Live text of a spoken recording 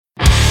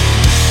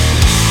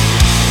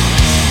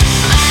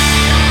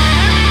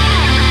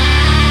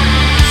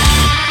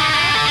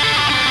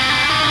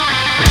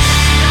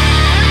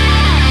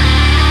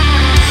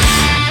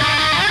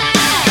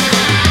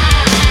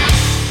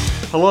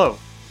Hello,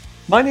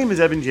 my name is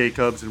Evan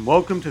Jacobs and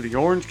welcome to the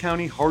Orange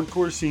County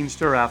Hardcore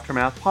Scenester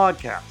Aftermath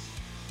podcast.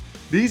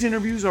 These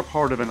interviews are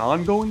part of an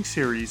ongoing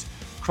series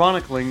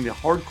chronicling the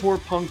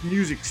hardcore punk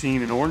music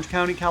scene in Orange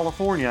County,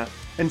 California,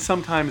 and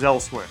sometimes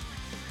elsewhere.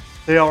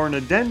 They are an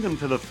addendum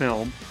to the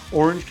film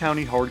Orange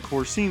County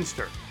Hardcore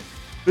Scenester.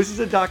 This is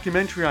a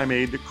documentary I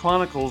made that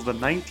chronicles the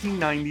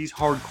 1990s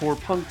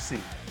hardcore punk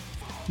scene.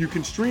 You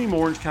can stream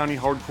Orange County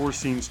Hardcore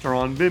Scenester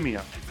on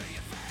Vimeo.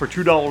 For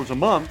 $2 a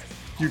month,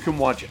 you can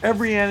watch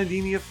every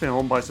Anademia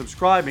film by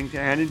subscribing to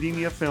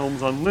Anademia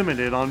Films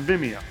Unlimited on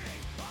Vimeo.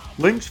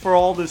 Links for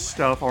all this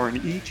stuff are in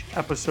each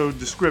episode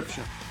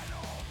description.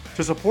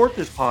 To support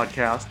this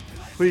podcast,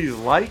 please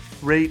like,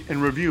 rate,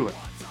 and review it.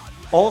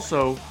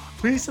 Also,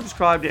 please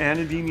subscribe to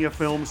Anademia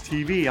Films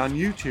TV on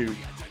YouTube,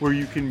 where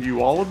you can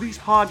view all of these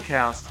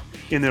podcasts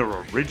in their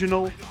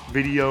original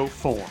video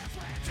form.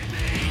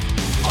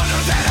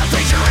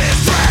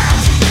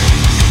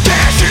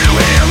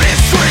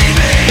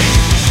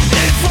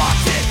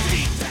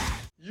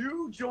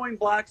 You joined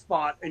Black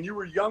Spot and you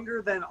were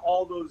younger than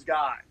all those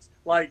guys.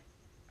 Like,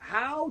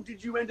 how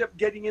did you end up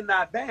getting in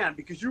that band?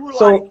 Because you were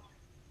like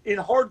in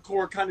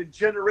hardcore kind of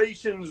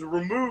generations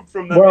removed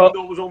from them, even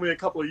though it was only a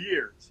couple of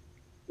years.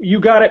 You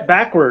got it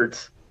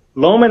backwards.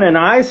 Loman and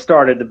I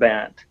started the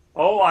band.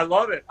 Oh, I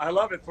love it. I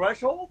love it.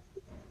 Threshold?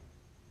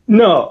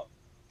 No.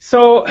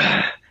 So,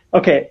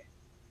 okay.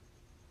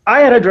 I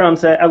had a drum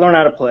set. I learned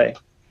how to play.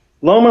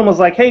 Loman was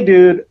like, hey,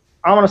 dude,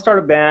 I want to start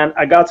a band.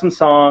 I got some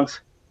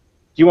songs.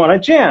 Do you want to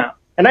jam?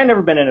 And I'd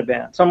never been in a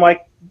band. So I'm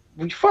like,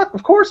 fuck,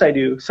 of course I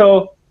do.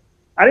 So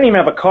I didn't even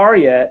have a car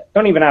yet.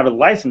 Don't even have a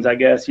license, I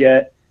guess,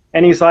 yet.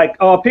 And he's like,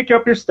 oh, I'll pick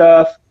up your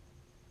stuff.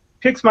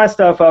 Picks my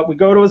stuff up. We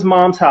go to his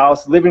mom's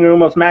house, living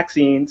room of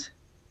Maxine's.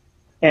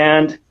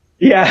 And,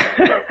 yeah.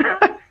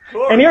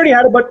 And he already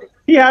had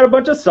a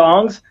bunch of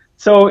songs.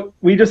 So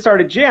we just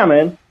started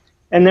jamming.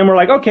 And then we're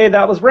like, okay,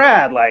 that was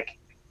rad. Like,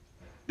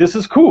 this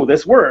is cool.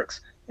 This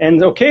works.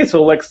 And, okay,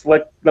 so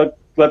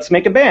let's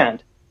make a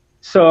band.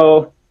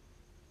 So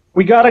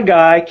we got a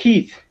guy,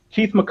 Keith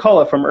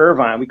McCullough from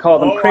Irvine. We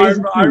called him Crazy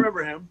Keith. I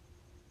remember him.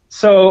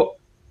 So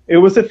it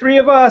was the three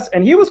of us,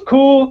 and he was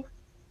cool.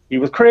 He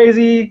was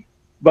crazy,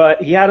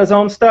 but he had his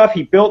own stuff.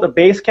 He built a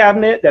bass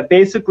cabinet that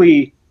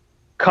basically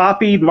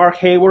copied Mark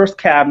Hayworth's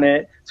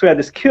cabinet. So he had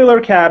this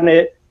killer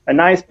cabinet, a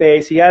nice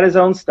bass. He had his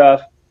own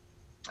stuff.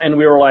 And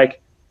we were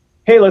like,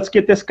 hey, let's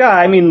get this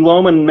guy. I mean,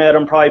 Loman met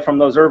him probably from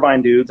those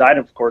Irvine dudes. I,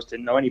 of course,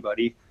 didn't know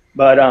anybody.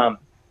 But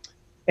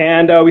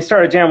we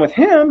started jamming with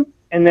him,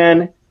 and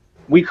then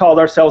we called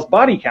ourselves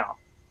Body Count.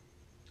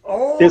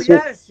 Oh, yes.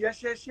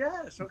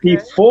 Okay.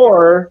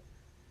 Before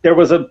there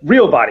was a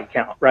real Body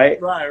Count, right?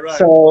 Right.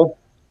 So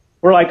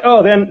we're like,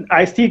 oh, then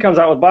Ice-T comes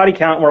out with Body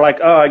Count, and we're like,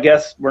 oh, I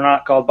guess we're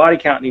not called Body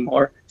Count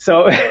anymore.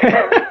 So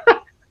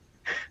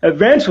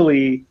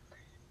eventually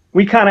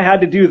we kind of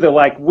had to do the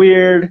like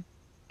weird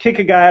kick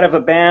a guy out of a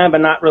band but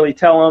not really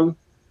tell him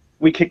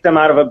we kicked him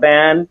out of a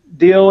band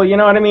deal, you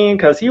know what I mean?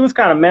 Because he was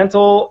kind of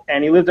mental,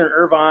 and he lived in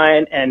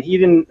Irvine, and he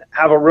didn't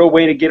have a real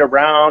way to get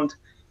around.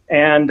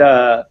 And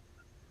I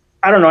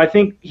don't know, I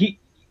think he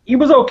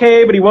was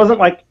okay, but he wasn't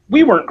like,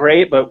 we weren't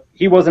great, but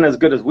he wasn't as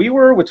good as we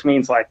were, which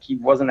means like he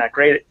wasn't that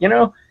great, you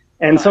know?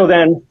 And so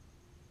then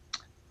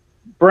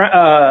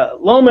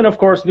Loman, of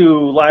course,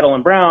 knew Lytle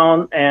and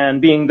Brown,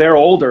 and being they're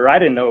older, I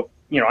didn't know,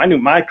 you know, I knew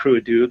my crew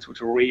of dudes,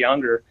 which were way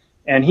younger,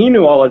 and he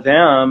knew all of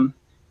them.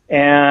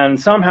 And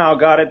somehow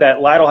got it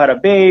that Lytle had a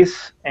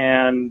bass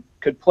and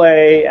could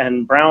play,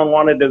 and Brown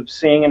wanted to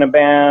sing in a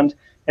band.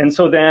 And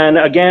so then,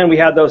 again, we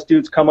had those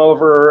dudes come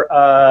over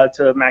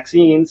to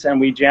Maxine's,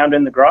 and we jammed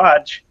in the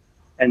garage.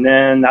 And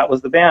then that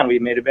was the band. We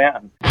made a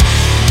band.